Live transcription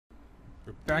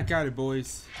We're back at it,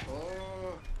 boys.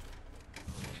 Oh.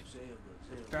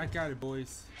 Back at it,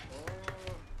 boys.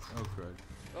 Oh, crud.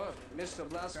 Oh, Mr.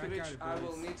 Blaskovich, I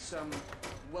will need some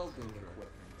welding equipment.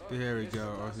 There we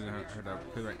go. I was gonna have to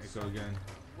play that echo again.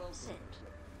 Well said.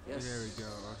 Yes. There we go.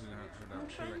 I was gonna have to I'm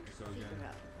play trying that to echo figure again.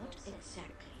 out what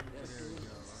exactly Yes. is doing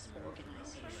this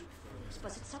organization.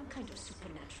 Was it some kind of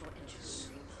supernatural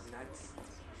entity?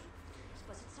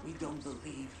 Was it some We kind don't of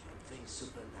believe in things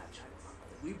supernatural.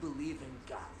 We believe in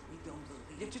God. We don't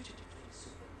believe in things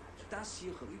supernatural. Das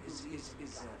hier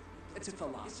it's a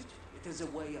philosophy. It is a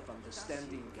way of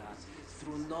understanding God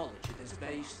through knowledge. It is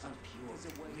based on pure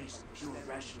reason, pure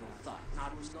rational thought,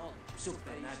 not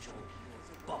supernatural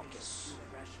bogus.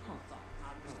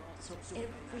 So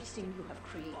everything you have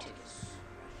created,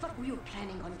 what were you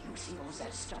planning on using all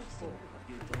that stuff for?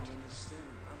 You don't understand.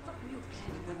 What were you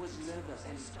planning There on was using never all that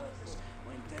any stuff purpose for?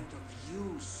 or intent of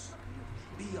use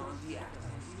beyond the act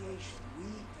of creation.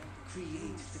 We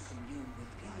create to commune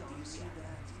with God. Do you see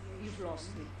that? You've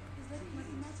lost me. Is that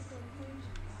mathematical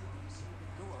equation?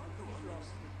 Go on. You've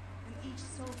lost me. And each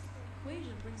solved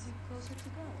equation brings you closer to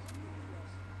God.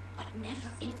 But never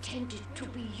intended to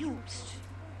be used.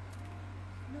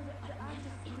 No, the act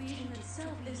of creation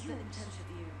itself is the intended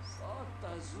use. Oh,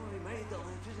 that's really made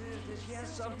She has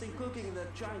something cooking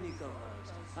that Chinese girls.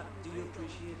 Do you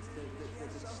appreciate the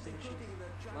distinction?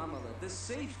 Mamala, the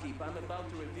safekeep I'm about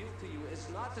to reveal to you is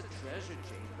not a treasure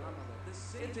chamber.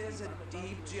 It is a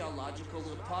deep geological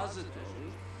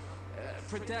repository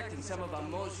protecting some of our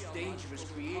most dangerous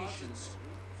creations.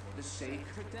 The sake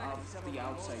of the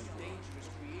outside world.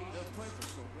 The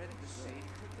purpose already the sake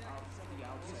of the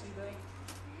outside world.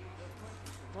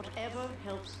 Whatever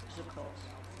helps the cause.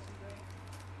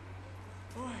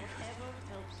 Whatever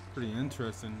helps. Pretty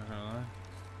interesting, not gonna lie.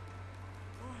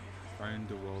 Find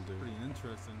the welder. Pretty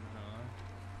interesting, not gonna lie.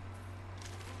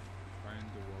 Find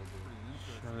the welder.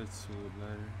 Charlotte Sewell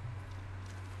letter.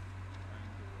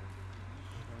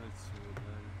 Charlotte Sewell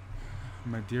letter.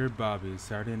 My dear Bobby,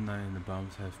 Saturday night and the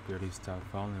bombs have barely stopped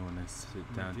falling when I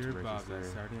sit down to write this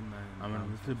letter. I'm in a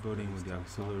lifted building with the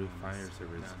auxiliary fire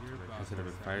service instead of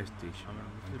a fire station.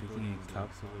 I'm drinking a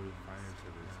cup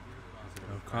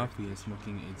of coffee and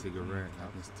smoking a cigarette.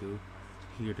 I can still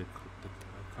hear the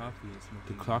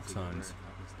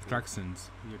klaxons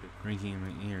ringing in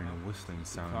my ear and a whistling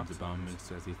sound the bomb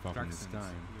makes as they fall from the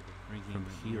sky. From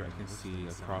here I can see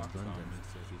across London.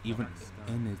 Even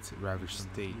in its ravished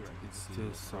state, it's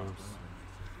still so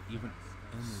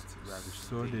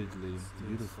sordidly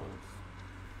beautiful.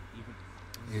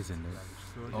 Isn't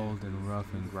it? Old and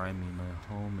rough and grimy, my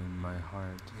home and my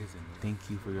heart. Thank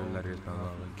you for your letters, my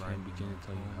love. I can't begin to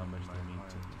tell you how much they mean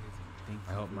to me.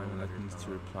 I hope my reluctance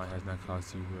to reply has not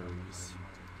caused you worries.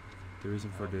 The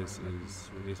reason for this is,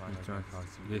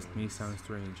 this may sound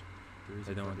strange.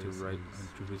 I don't want to write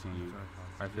untruthfully to you.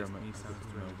 I fear my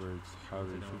words, however,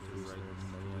 truthfully,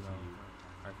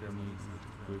 I fear my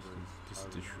words, this is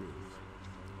the truth.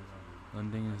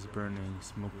 London is burning,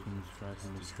 smoke comes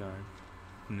from the sky.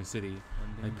 From the city,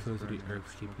 I appeal to the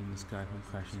earth, keeping the sky from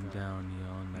crashing down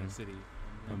all night.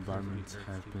 Bombardments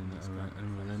have been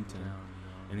unrelenting,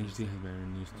 and each day has been a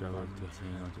renewed struggle to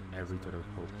hang on to every thread of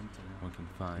hope one can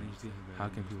find. How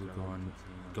can people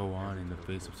go on in the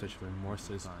face of such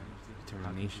remorseless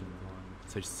determination,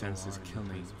 such senseless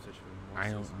killing?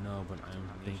 I don't know, but I am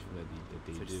thankful that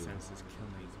they do.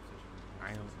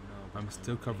 I'm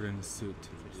still covered in the suit.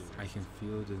 I can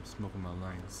feel the smoke in my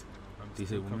lungs. They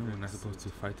say women were not supposed to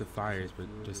fight the fires, but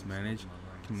just manage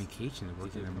communication and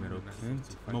work in a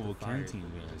mobile canteen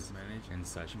vans and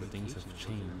such. But things have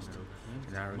changed.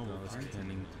 An hour ago,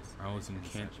 I was in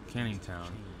Canning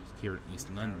Town, here in East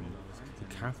London, the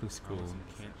Catholic school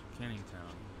in Canning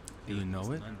Town. Do you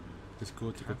know it? The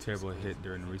school took a terrible hit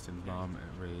during a recent bomb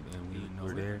raid, and we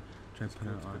were there trying to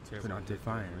put out the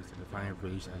fires. The fire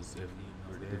raged as if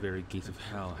the very gates of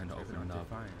hell had opened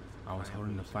up. I was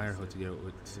holding the fire hose together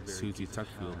with Susie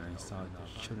Tuckfield, and I saw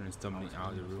the children stumbling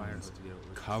out of the rooms,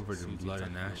 covered in blood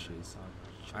and ashes.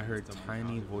 I heard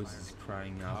tiny voices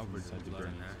crying out from inside the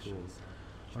burning school.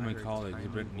 One of my colleagues,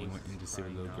 Brittany, went in to save a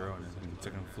little girl on the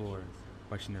second floor,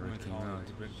 but she never came out.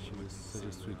 She was such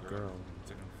a sweet girl.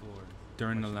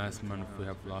 During the last month, we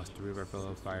have lost 3 of our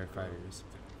fellow firefighters,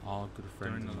 all good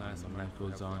friends, and life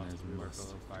goes on as we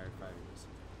must.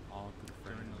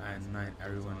 At night,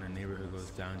 everyone in the neighborhood goes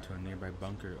down to a nearby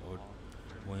bunker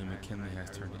William McKinley has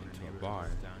turned it into a bar.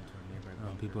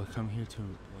 People come here to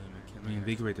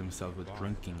reinvigorate themselves with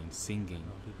drinking and singing.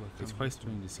 It's quite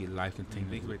strange to see life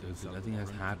continue because nothing has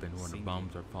happened when the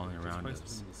bombs are falling around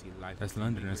us. That's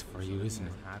Londoners for you, isn't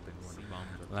it?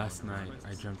 Last night,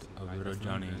 I dreamt of little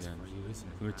Johnny again.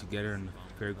 We were together in the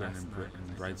fairground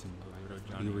in Brighton.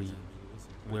 We were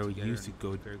where we used to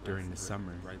go during the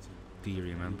summer. Do you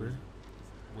remember?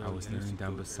 I was kneeling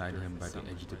down beside him by the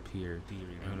edge of the pier,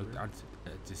 and I looked out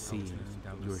to sea.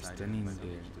 You were standing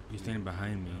there. You were standing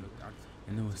behind me,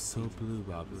 and it was so blue,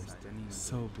 Bobby.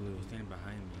 So blue,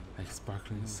 like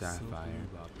sparkling sapphire,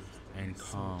 and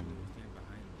calm,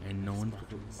 and no one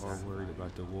or worried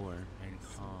about the war, and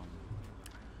calm.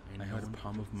 I held the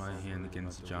palm of my hand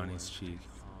against Johnny's cheek.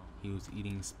 He was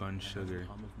eating sponge sugar,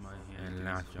 and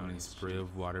laughed when a spray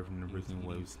of water from the breaking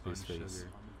waves hit his face.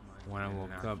 When I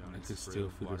woke up, I could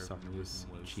still feel the soft of his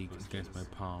cheek against my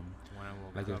palm,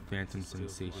 like a phantom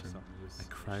sensation. I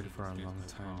cried for a long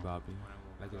time, Bobby.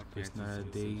 There's not a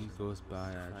day goes by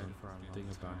I don't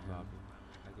think about him.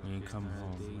 When you come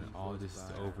home, when all this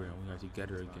is over and we are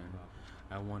together again,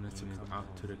 I want us to move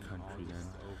out to the country then,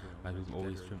 like we've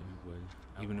always dreamt we would.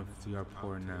 Even if we are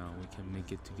poor now, we can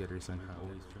make it together somehow.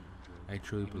 I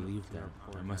truly believe that.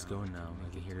 I must go now. I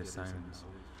can hear the sirens.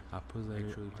 I'll put a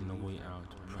letter on the way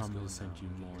out. I promise to send you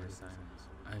more.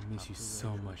 I miss you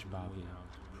so much, Bobby.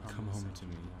 Come home to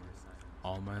me.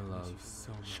 All my love,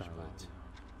 Charlotte.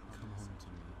 Come home to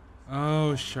me.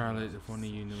 Oh, Charlotte, if only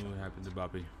you knew what happened to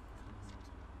Bobby.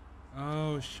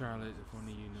 Oh, Charlotte, if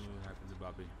only you knew what happened to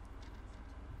Bobby.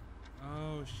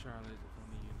 Oh, Charlotte, if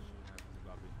only you knew what happened to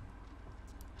Bobby.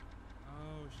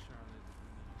 Oh, Charlotte, if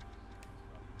only you knew what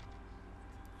happened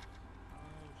to Bobby.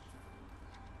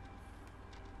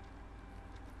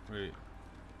 Wait.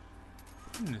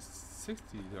 In the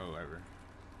 60s, however.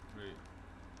 Wait.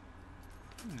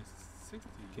 In the 60s.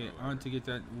 Okay, on to get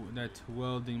that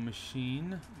welding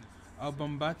machine. Al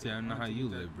Bombate, I don't know how you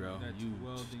live, bro. You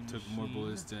took more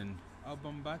bullets than. Al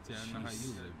Bombate, I don't know how you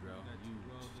live, bro. You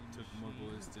took more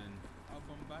bullets than. Al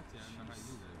Bombate, I don't know how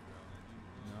you live,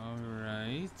 bro.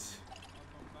 Alright.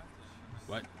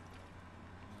 What?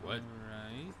 What?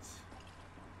 Alright.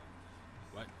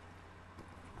 What?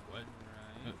 What?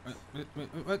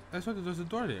 What? I thought there was a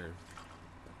door there.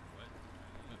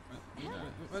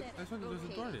 What? I thought there was a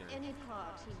door there. Any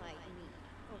parts he might need,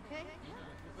 okay?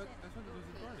 I thought there was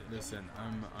a door there. Listen,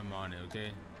 I'm on it,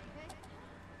 okay?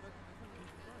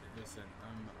 Listen,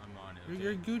 I'm on it. Okay?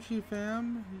 You're Gucci,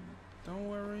 fam. Don't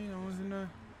worry, I was gonna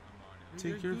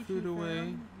take your food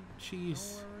away.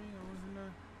 Cheese.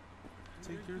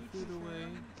 Take your food away.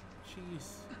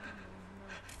 Cheese.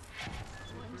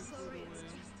 I'm sorry, it's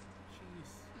just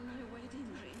my wedding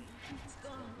ring. It's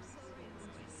gone.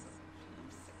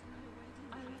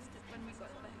 I lost it when we got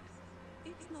back.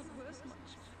 It's not worth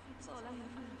much. It's all I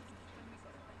have left.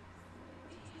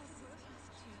 It's not worth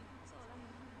much. It's all I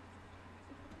have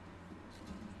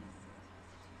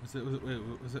left.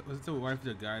 Was it the wife of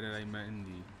the guy that I met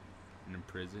in the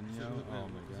prison, yo? Oh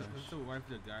my gosh. Was it the wife of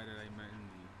the guy that I met in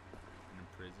the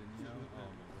prison, yo? Oh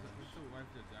my gosh.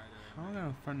 How am I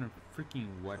gonna find a freaking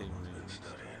wedding ring?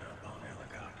 How am I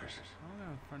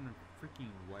gonna find a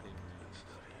freaking wedding ring?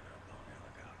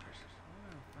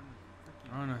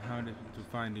 I don't know how to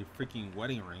find a freaking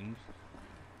wedding ring.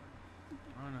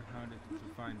 I don't know how to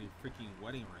find a freaking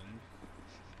wedding ring.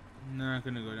 I'm not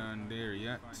gonna go down there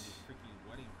yet. I'm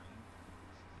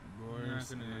not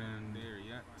gonna go down there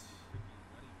yet.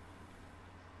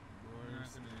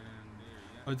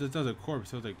 Oh, that was a corpse.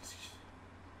 So I was like,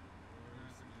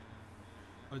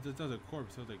 oh, that was a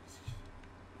corpse. So I was like,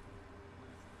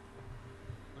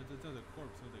 oh, that was a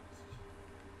corpse. So I was like,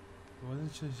 well,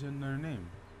 that's just another name.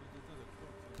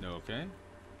 No, okay.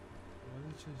 Well,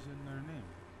 that's just another name.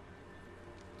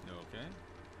 No, okay.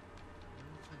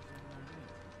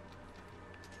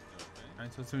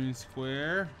 Alright, so something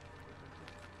square.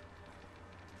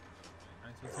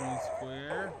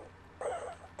 Square.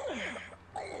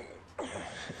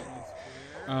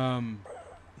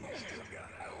 You still got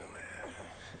it, old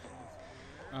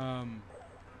man.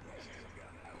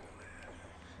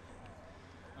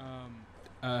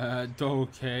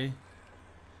 Okay.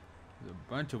 There's a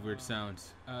bunch of weird sounds.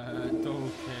 Okay. A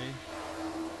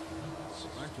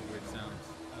bunch of weird sounds.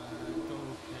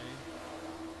 Okay.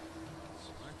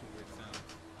 A bunch of weird sounds.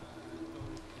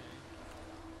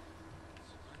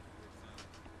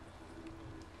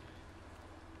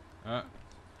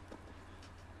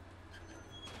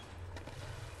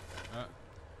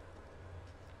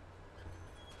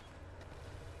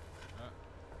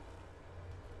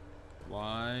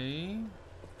 Why?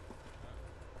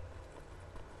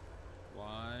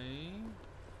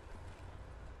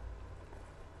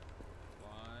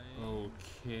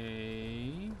 Okay.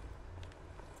 Okay.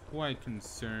 Quite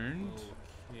concerned.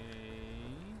 Okay.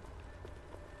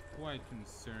 Quite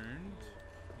concerned.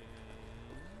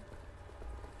 Okay.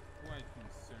 Quite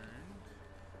concerned.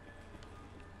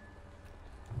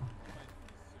 Quite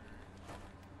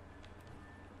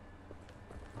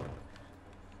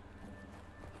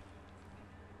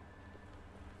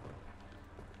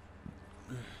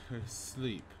concerned.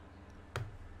 Sleep.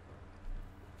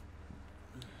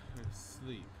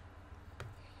 Sleep.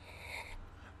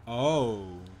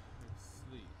 Oh.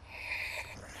 Sleep.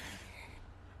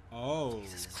 Oh.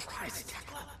 Jesus Christ,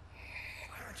 Tekla.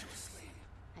 Why aren't you asleep?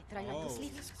 I try not to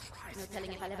sleep. No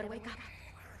telling if I'll ever wake up.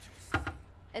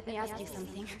 Let me ask you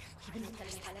something. Even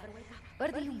if I'll ever wake up.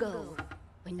 Where do you go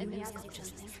when you lose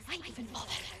consciousness? Why even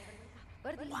bother?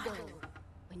 Where do you go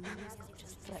when you lose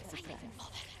consciousness?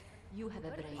 You have a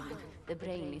brain. The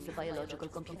brain is a biological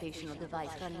computational device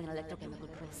running an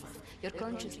electrochemical process. Your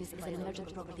consciousness is an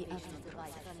emergent property of the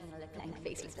device running an electronic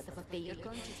faceless that appear.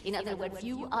 In other words,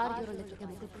 you are your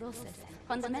electrochemical process.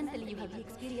 Fundamentally, you have the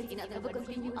experience of a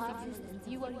continuous existence.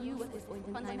 You are you at this point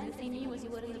in time, the same you as you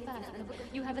were in the past.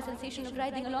 You have a sensation of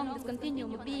riding along this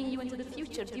continuum of being you into the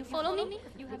future. Do you follow me?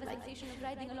 You have a sensation of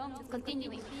riding along this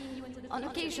continuum of being you into the future. On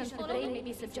occasions, the brain may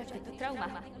be subjected to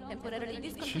trauma, temporarily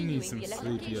discontinuing the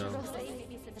electrification process.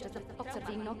 Such as the pucks are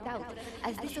being knocked out.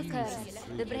 As this occurs,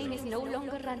 the brain is no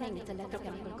longer running its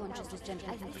electrochemical consciousness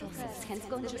generating process. Hence,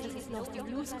 consciousness is lost. You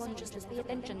lose consciousness. Pay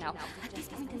attention now. At this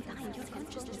point in time, your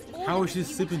consciousness. How is she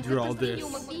sleeping through all this? You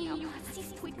have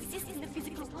ceased to exist in the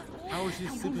physical world. How is she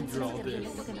sleeping through all The this?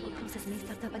 electrochemical process may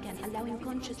start up again, allowing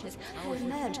consciousness to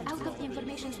emerge out of the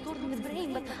information stored in the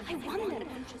brain. But I wonder,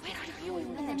 where are you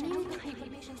in the new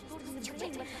information stored in the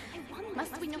brain? But I wonder,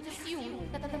 must we not assume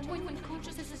that at the point when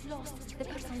consciousness is lost, the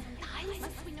person dies?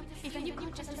 If a new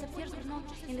consciousness appears or not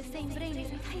in the same brain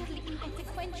is entirely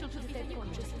inconsequential to the dead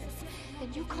consciousness. The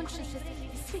new consciousness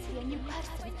is simply a new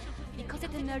person. Because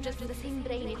it emerges from the same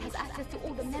brain, it has access to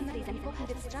all the memories and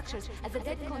cognitive structures as the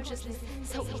dead consciousness,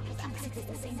 so it has access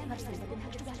to the same person but in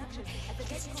actual structure.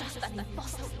 It's just an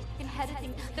imposter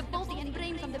inheriting the body and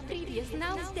brain from the previous,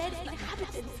 now dead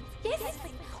inhabitants. Yes,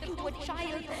 into a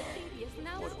child of the previous,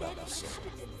 now dead inhabitants.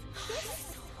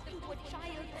 Yes, into a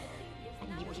child of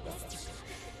the previous, now dead.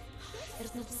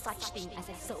 There's no such thing as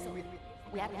a soul.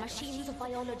 We are machines of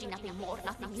biology, nothing more,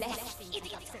 nothing less.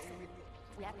 Idiots.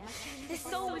 The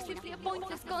soul is simply a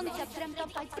pointless concept dreamt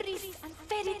up by priests and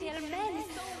fairy tale men.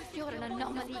 You're an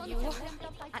anomaly, you.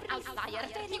 An outlier.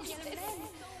 Useless.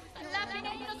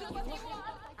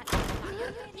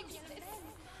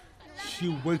 She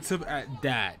wakes up at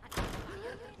that.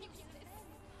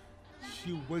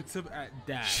 She wakes up at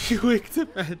that. She wakes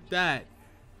up at that.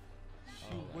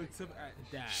 She wakes up at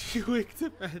that. She wakes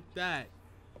up at that.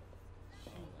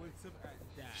 She wakes up at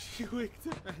that. She wakes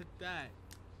up at that.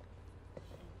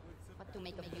 What to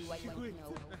make of you, I don't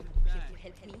know. Should you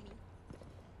help me?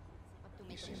 What to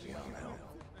make of you, I don't know.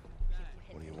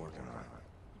 What are you working on?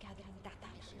 Gathering data,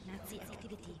 Nazi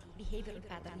activity, behavioral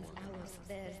patterns, ours,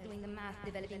 theirs, doing the math,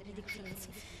 developing predictions.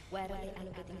 Where are they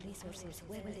allocating resources?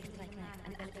 Where will they strike next?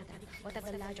 And after that, what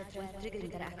are the larger trends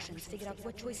triggering their actions? Figure out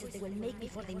what choices they will make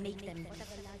before they make them. What are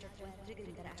the larger trends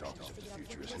triggering their actions? Talk as if the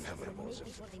future is inevitable, as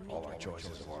if all our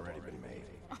choices have already been made.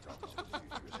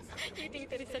 You think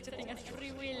there is such a thing as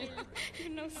free will? You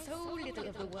know so little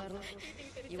of the world.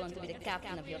 You want to be the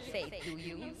captain of your fate, do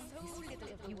you?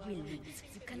 You will lose.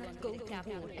 You cannot go to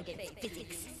war against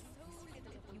physics.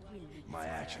 My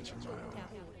actions are my own.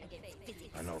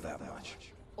 I know that much.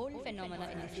 All phenomena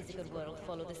in the physical world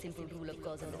follow the simple rule of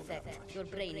cause and effect. Your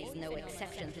brain is no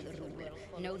exception to the rule.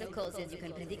 Know the causes, you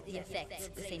can predict the effects.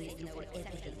 The same is true for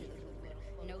everything.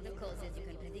 Know the causes, you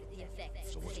can predict the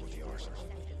effects. So what's with the arsenal?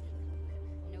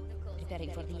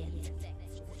 Preparing for the end.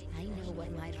 I know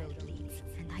where my road leads,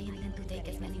 and I intend to take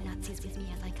as many Nazis with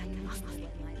me as I can muster.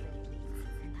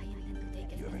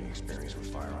 You have any experience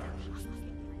with firearms?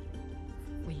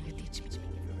 Will you teach me? You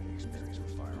have any experience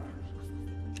with firearms?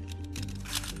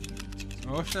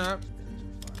 Oh snap.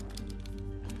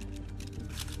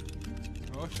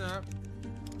 Oh snap.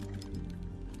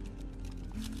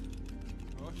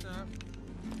 Oh snap.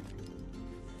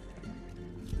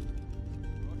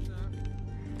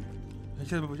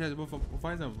 She had both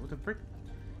eyes open. What the frick?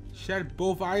 She had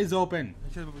both eyes open.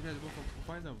 She had both eyes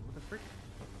open. What the frick?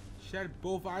 She had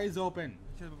both eyes open.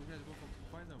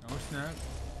 Oh snap.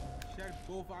 She had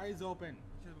both eyes open.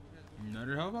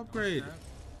 Another health upgrade.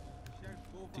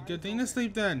 It's a good thing to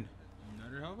sleep then.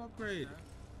 Another health upgrade.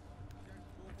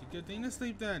 It's a good thing to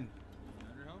sleep then.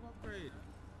 Another health upgrade.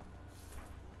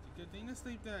 It's a good thing to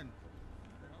sleep then.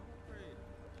 Another health upgrade.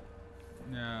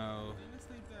 No.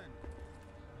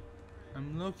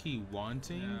 I'm low-key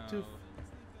wanting to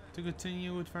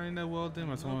continue with finding that Weldon.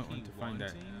 I also want to find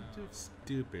that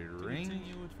stupid ring.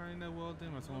 Continue with finding that Weldon.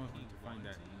 I also want to find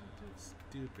that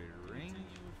stupid ring.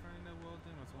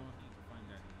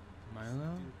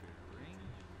 Milo?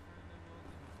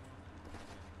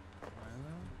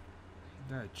 Milo?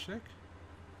 That a chick?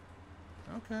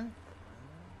 Okay.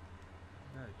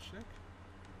 That a chick?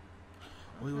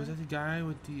 Wait, was that the guy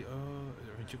with the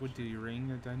chick with the ring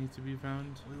that needs to be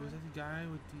found? Wait, was that the guy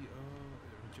with the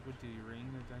chick with the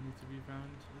ring that needs to be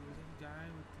found? Wait, was that the guy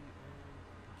with the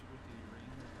chick with the ring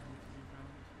that needs to be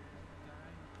found?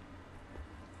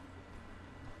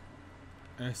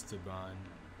 Esteban.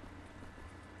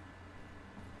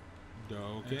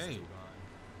 Okay. Esteban.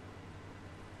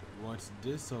 What's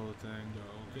this whole thing?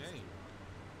 Okay.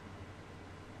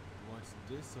 What's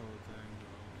this whole thing?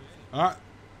 Okay. Ah.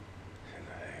 In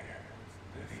the air.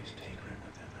 He's tinkering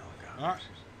with them Ah.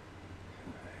 helicopters.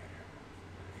 In the air.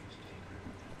 He's tinkering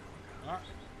with them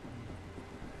helicopters.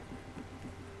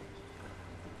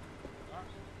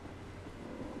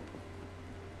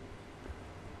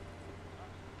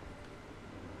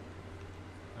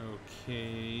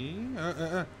 Okay.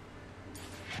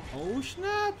 Oh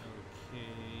snap.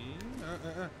 Okay.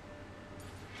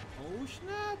 Oh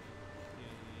snap.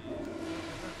 Okay.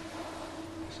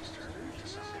 This is turning into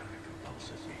some kind of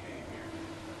compulsive behavior.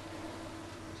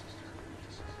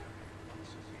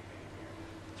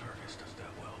 Turgis does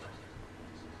that welding.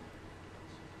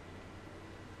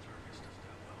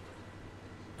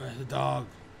 Where's the dog?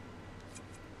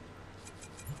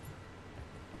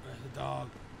 Where's the dog?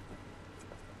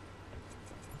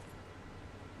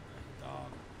 Where's the dog?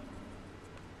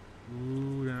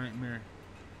 Ooh, the nightmare.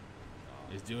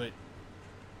 Let's do it.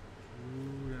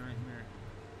 Ooh, the nightmare.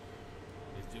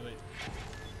 Let's do it.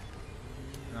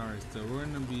 Alright, so we're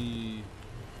gonna be...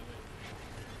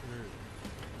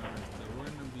 Alright, so we're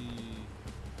gonna be...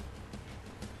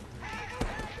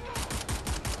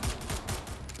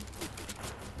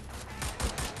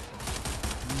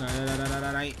 Right.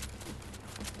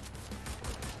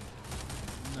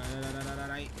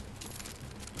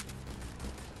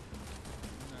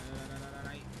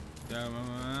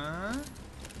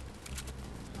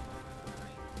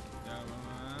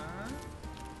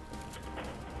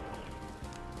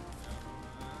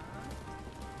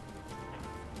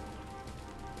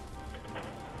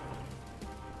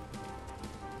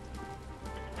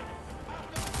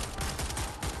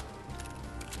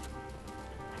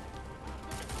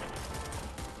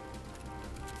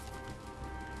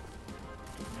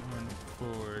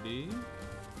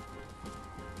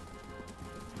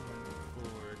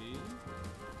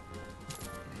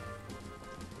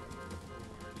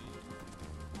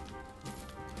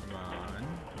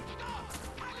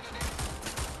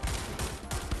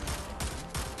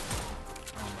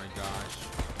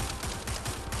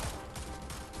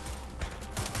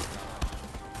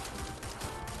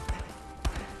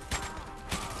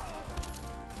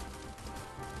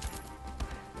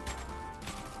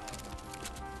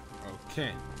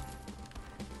 Okay.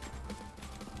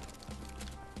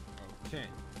 Okay.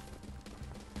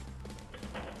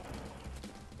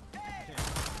 Okay.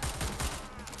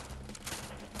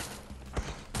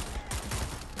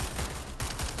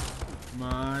 Come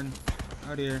on.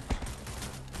 Out here.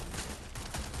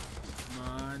 Come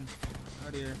on.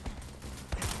 Out here.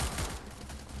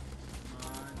 Come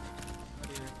on.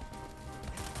 Out here.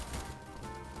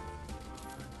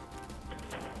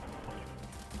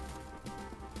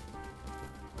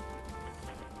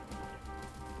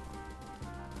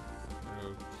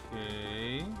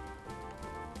 Okay. Okay.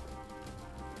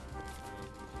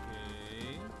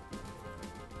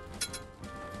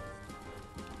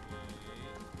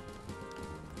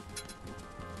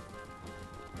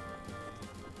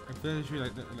 I feel like there should be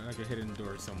like a hidden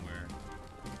door somewhere.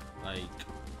 Like,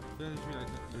 I feel like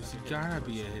there's gotta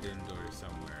be a hidden door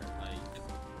somewhere. Like,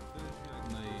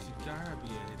 there's gotta be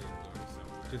a hidden door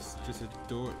somewhere. Just a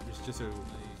door. Just a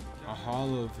hall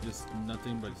of just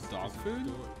nothing but dog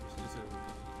food. Just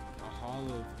a hall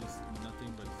of just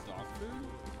nothing but dog food.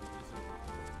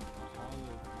 A hall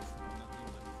of just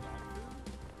nothing but dog food.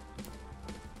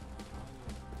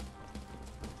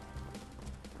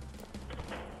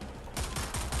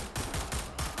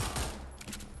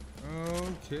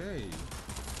 Okay.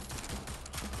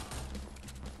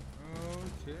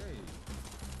 Okay.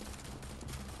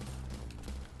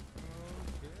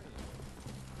 Okay.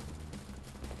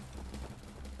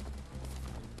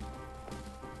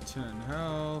 10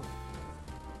 health.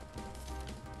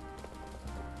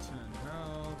 10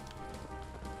 health.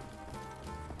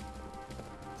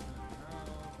 10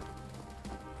 health.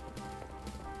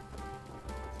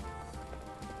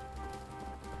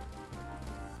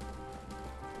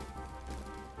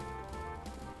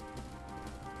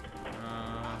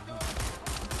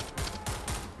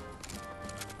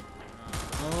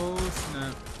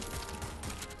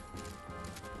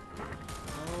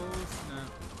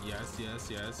 Yes, yes,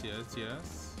 yes, yes,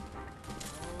 yes.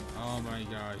 Oh my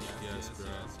gosh, yes, bro.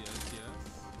 Yes, yes,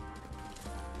 yes.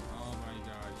 Oh my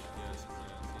gosh, yes, bro.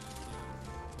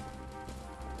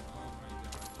 Oh my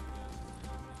gosh, yes.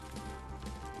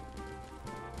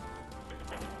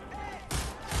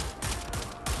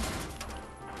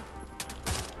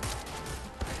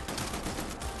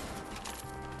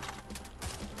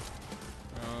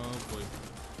 Oh boy.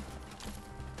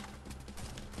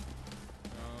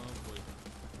 Oh boy.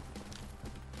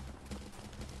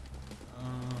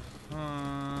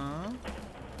 Uh-huh.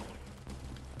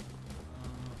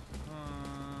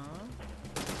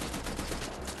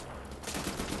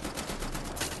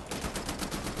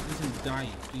 Listen,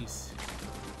 die, please.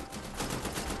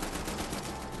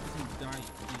 Listen, die,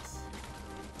 please.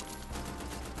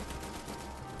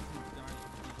 Listen, die,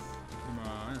 please. Come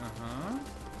on,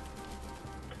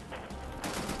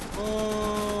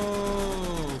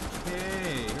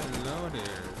 Okay, hello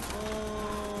there.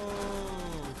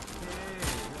 Okay,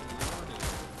 hello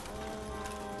there.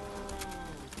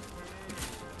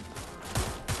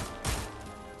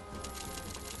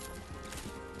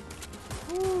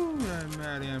 Ooh, that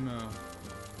mad ammo.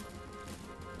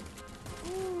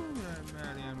 Ooh, that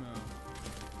mad ammo.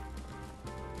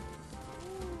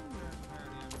 Ooh, that mad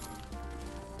ammo.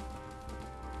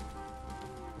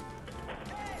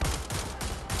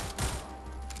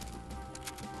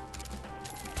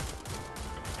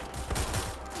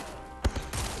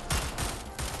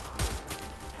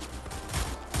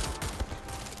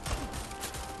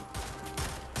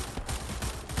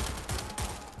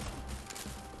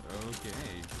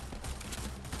 Okay.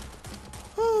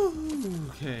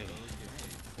 Okay.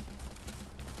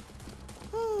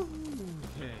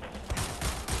 Okay.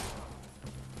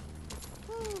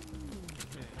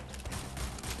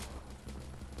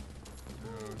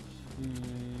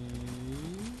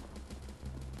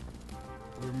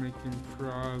 We're making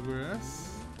progress.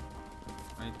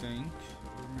 I think.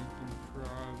 We're making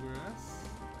progress.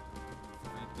 I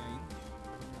think.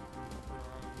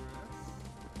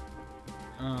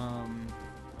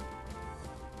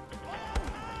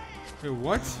 Hey,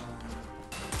 what?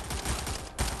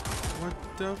 What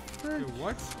the frick? Hey,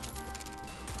 what?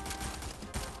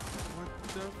 What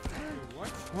the frick?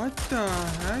 What? What the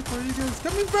heck? Where are you guys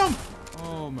coming from?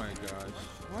 Oh my gosh.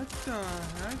 What the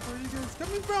heck? Where are you guys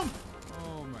coming from?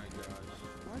 Oh my gosh.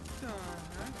 What the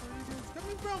heck? Where are you guys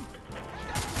coming from?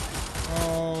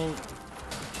 Oh.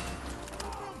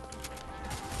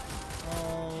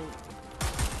 Oh.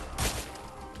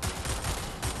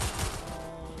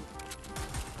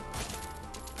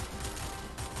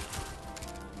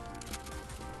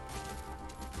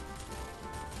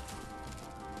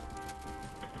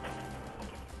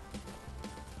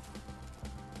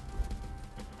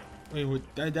 Wait, what,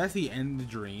 that's the end of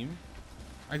the dream?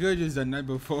 I could have just done that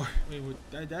before. Wait, what,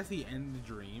 that's the end of the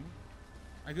dream?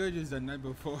 I could have just done that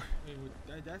before. Wait, what,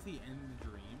 that's the end of the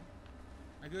dream?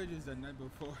 I could have just done that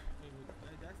before. Wait,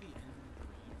 what, that's the end of the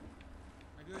dream?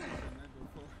 I could have just done that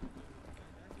before.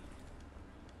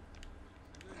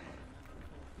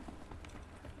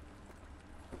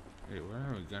 Wait, where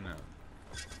are we gonna?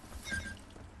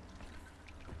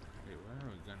 Wait, where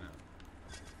are we gonna?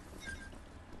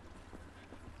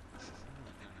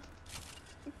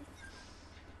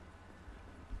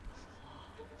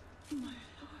 My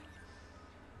Lord.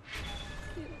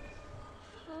 You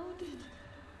found it.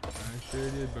 I sure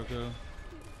did, bucko.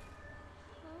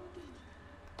 Found it.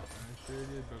 I sure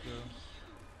did, bucko.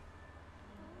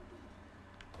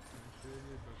 I sure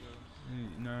did, bucko.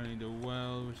 Not only the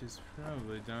well, which is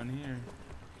probably down here.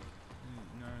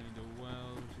 Not only the well,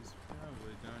 which is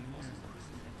probably down here.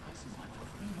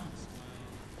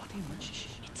 What do you want?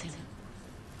 It's him.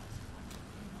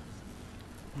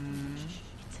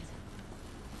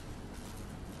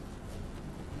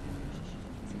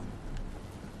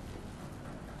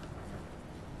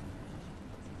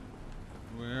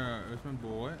 Where is my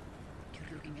boy? You're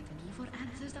looking at me for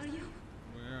answers, are you?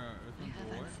 Where is I my have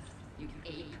boy? answers. You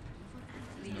ache for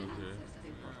answers. Okay.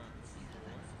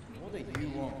 What do you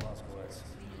want, Blazkowicz?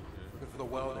 Looking for the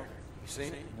welder. You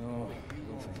seen it? No, I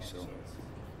don't think so.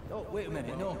 Oh, wait a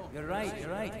minute. No, you're right, you're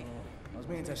right. I was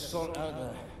meaning to sort out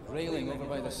the railing over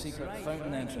by the secret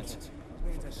fountain entrance.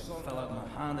 Fell out my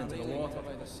hand into the water.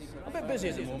 I'm a bit busy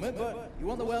at the moment, but you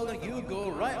want the welder, you go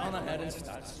right on ahead and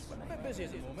start. I'm a bit busy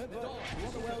at the moment, but you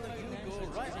want the welder, you go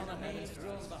right on ahead and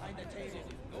start behind the table.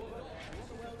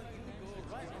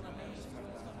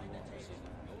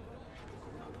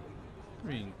 I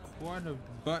mean, quite a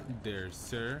butt there,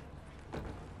 sir.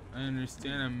 I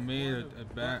understand I made a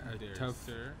tough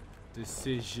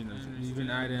decision. Even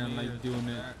I didn't like doing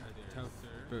it.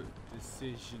 But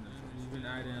decision, even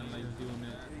I didn't like doing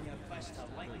it. Doing your best to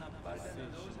lighten up bad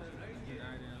Decision, even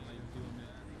I didn't like doing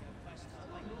it.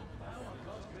 Oh,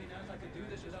 God's green earth, I could do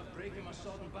this without breaking my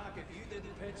sodden back if you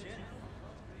didn't pitch in.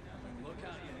 Look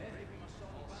at you, eh?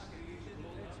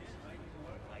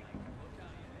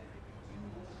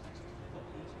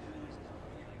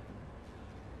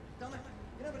 Damn it,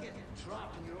 you never get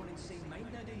trapped in your own insane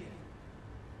mind now, do you?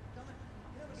 Damn it,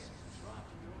 you never get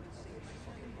trapped in your own insane mind.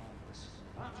 Fucking marvelous.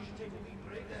 Perhaps you should take a wee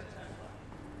break there, Tim.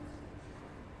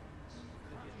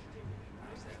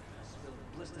 Spill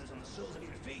blisters on the soles of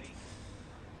your feet.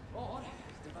 Or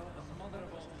develop the mother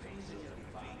of all pains in your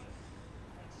feet.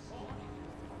 Or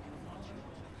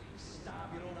stab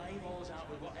your own eyeballs out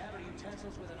with whatever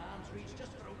utensils within arm's reach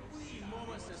just for a wee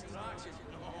moment's distraction.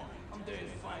 No, I'm doing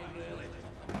fine, really.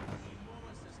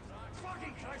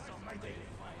 Fucking Christ almighty!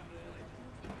 Fine, really.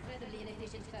 Incredibly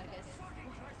inefficient, Fergus.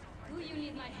 Do you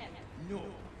need my help? No.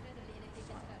 Incredibly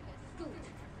inefficient, Fergus. Good.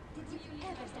 Did you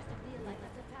ever start to realize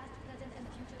that the past, present, and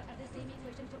future are the same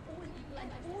equation for all people and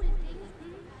all things?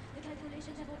 The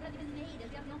calculations have already been made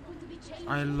and they are not going to be changed.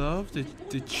 I love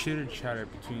the chitter chatter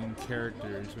between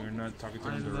characters when you're not talking to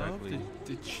them directly. I love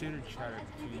the chitter chatter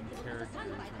between characters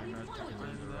when you're not talking to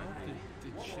them directly.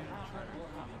 The chitter chatter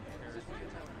between characters.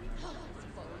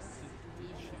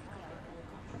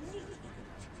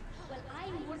 Well,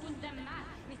 I'm working the math,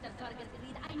 Mr. Fergus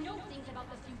Reed. I know things about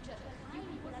the future. You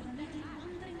people are merely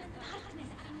wandering in the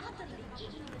darkness, utterly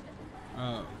ignorant.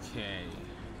 Okay.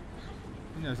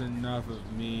 That's enough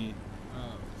of me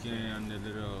getting on the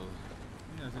little.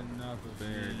 That's enough of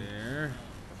bear there.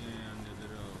 Getting on the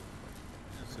little.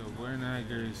 So where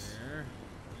naggers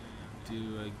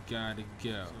do I gotta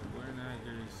go? So where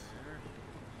naggers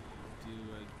do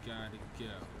I gotta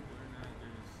go? Where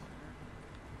naggers do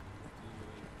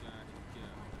I gotta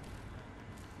go?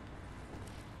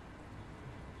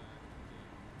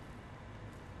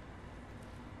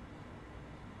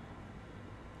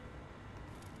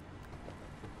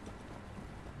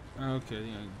 Okay, I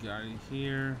think I got it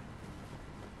here.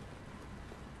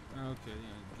 Okay, I think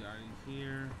I got it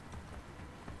here.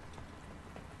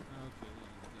 Okay, I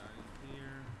think I got it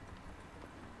here.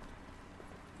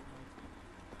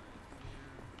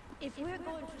 If we're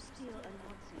going to steal a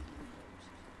Nazi U-boat,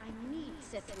 I need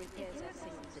set repairs at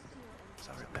single city.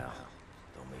 Sorry, pal.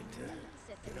 Don't mean to,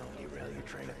 derail your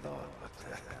train of thought, but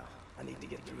I need to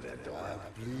get through that door.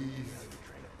 Please.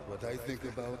 What I think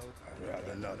about, I'd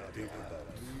rather not think about.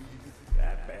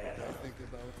 That bad, What I think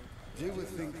about. They would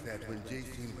think that when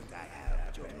Jason would I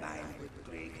have your mind would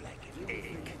break like an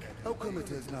egg. How come it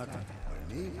has not? Or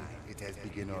maybe it has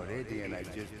begun already and I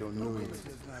just don't know it.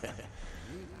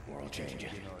 World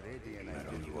changing. No matter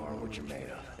who you are or what you're made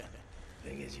of.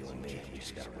 Thing is, you and me, you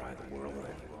just gotta ride the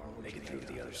whirlwind, make it through to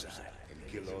the other side. And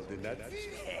kill all the Nazis?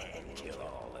 And kill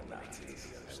all the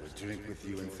Nazis. I will drink with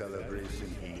you in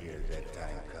celebration here that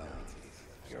time comes.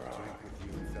 You're on. Drink with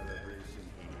you in celebration.